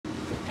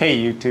Hey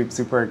YouTube,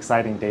 super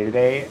exciting day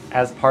today.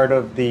 As part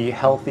of the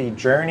healthy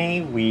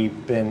journey,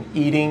 we've been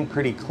eating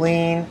pretty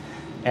clean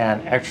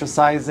and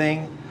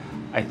exercising.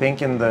 I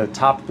think in the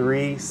top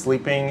 3,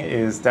 sleeping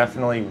is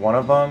definitely one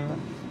of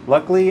them.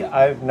 Luckily,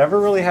 I've never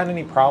really had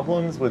any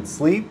problems with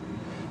sleep,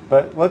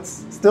 but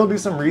let's still do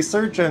some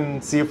research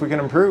and see if we can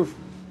improve.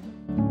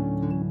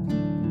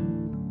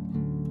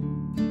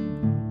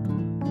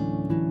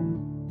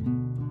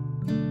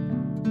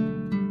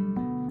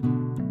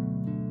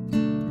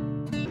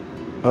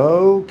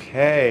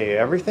 Okay,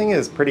 everything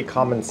is pretty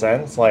common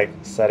sense, like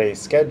set a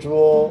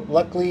schedule.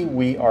 Luckily,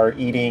 we are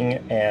eating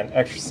and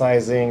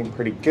exercising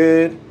pretty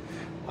good.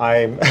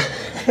 I'm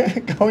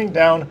going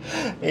down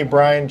a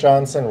Bryan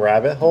Johnson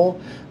rabbit hole.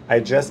 I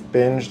just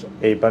binged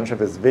a bunch of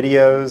his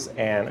videos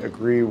and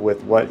agree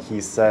with what he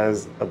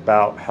says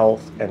about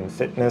health and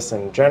fitness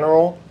in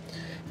general.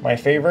 My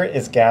favorite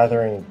is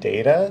gathering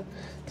data.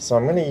 So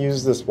I'm going to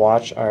use this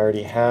watch I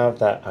already have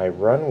that I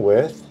run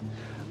with.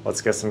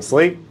 Let's get some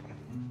sleep.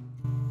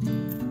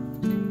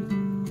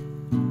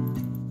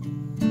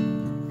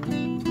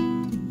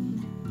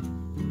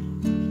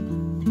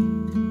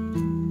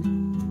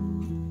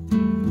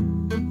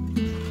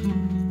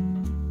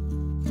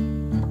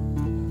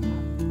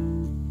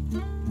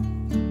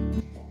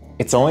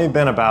 It's only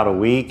been about a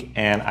week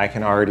and I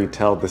can already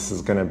tell this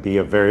is going to be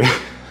a very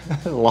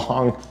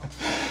long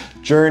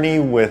journey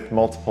with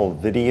multiple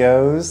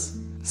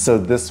videos. So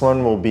this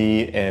one will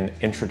be an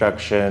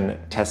introduction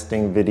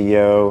testing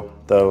video,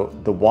 though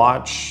the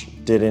watch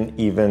didn't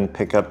even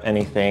pick up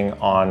anything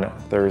on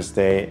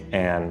Thursday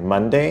and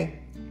Monday.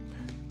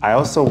 I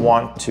also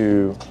want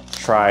to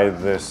try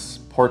this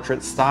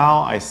portrait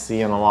style I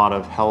see in a lot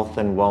of health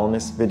and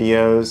wellness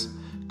videos,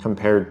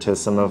 compared to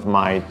some of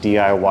my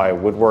DIY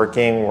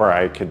woodworking where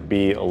I could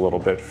be a little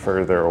bit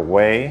further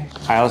away.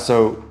 I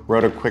also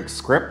wrote a quick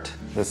script.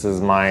 This is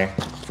my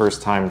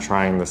first time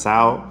trying this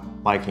out,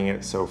 liking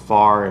it so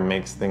far. It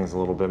makes things a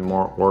little bit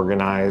more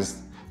organized.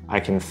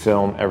 I can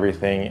film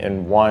everything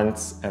in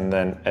once and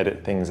then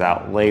edit things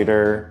out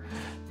later,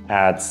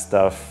 add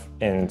stuff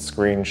in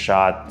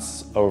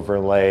screenshots,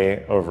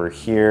 overlay over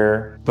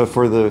here. But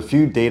for the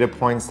few data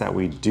points that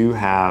we do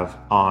have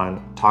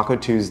on Taco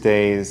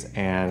Tuesdays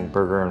and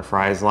Burger and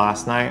Fries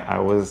last night, I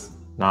was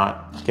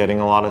not getting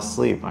a lot of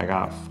sleep. I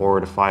got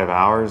 4 to 5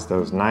 hours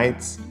those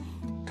nights,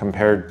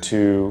 compared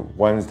to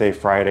Wednesday,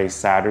 Friday,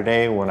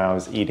 Saturday when I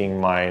was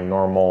eating my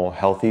normal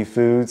healthy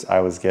foods.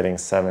 I was getting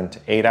 7 to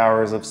 8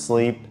 hours of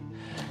sleep.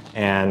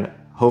 And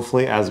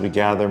hopefully, as we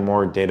gather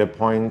more data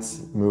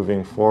points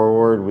moving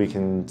forward, we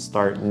can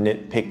start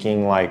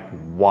nitpicking like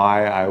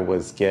why I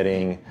was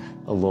getting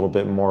a little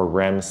bit more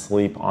REM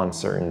sleep on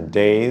certain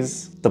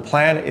days. The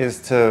plan is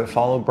to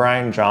follow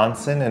Bryan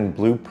Johnson and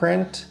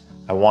Blueprint.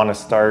 I want to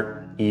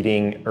start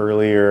eating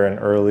earlier and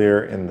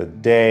earlier in the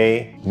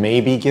day.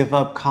 Maybe give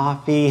up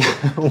coffee.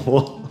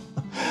 We'll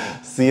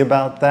see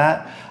about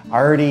that. I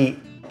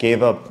already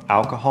gave up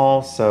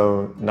alcohol,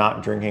 so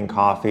not drinking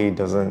coffee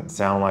doesn't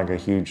sound like a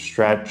huge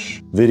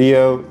stretch.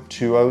 Video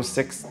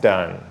 206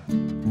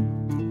 done.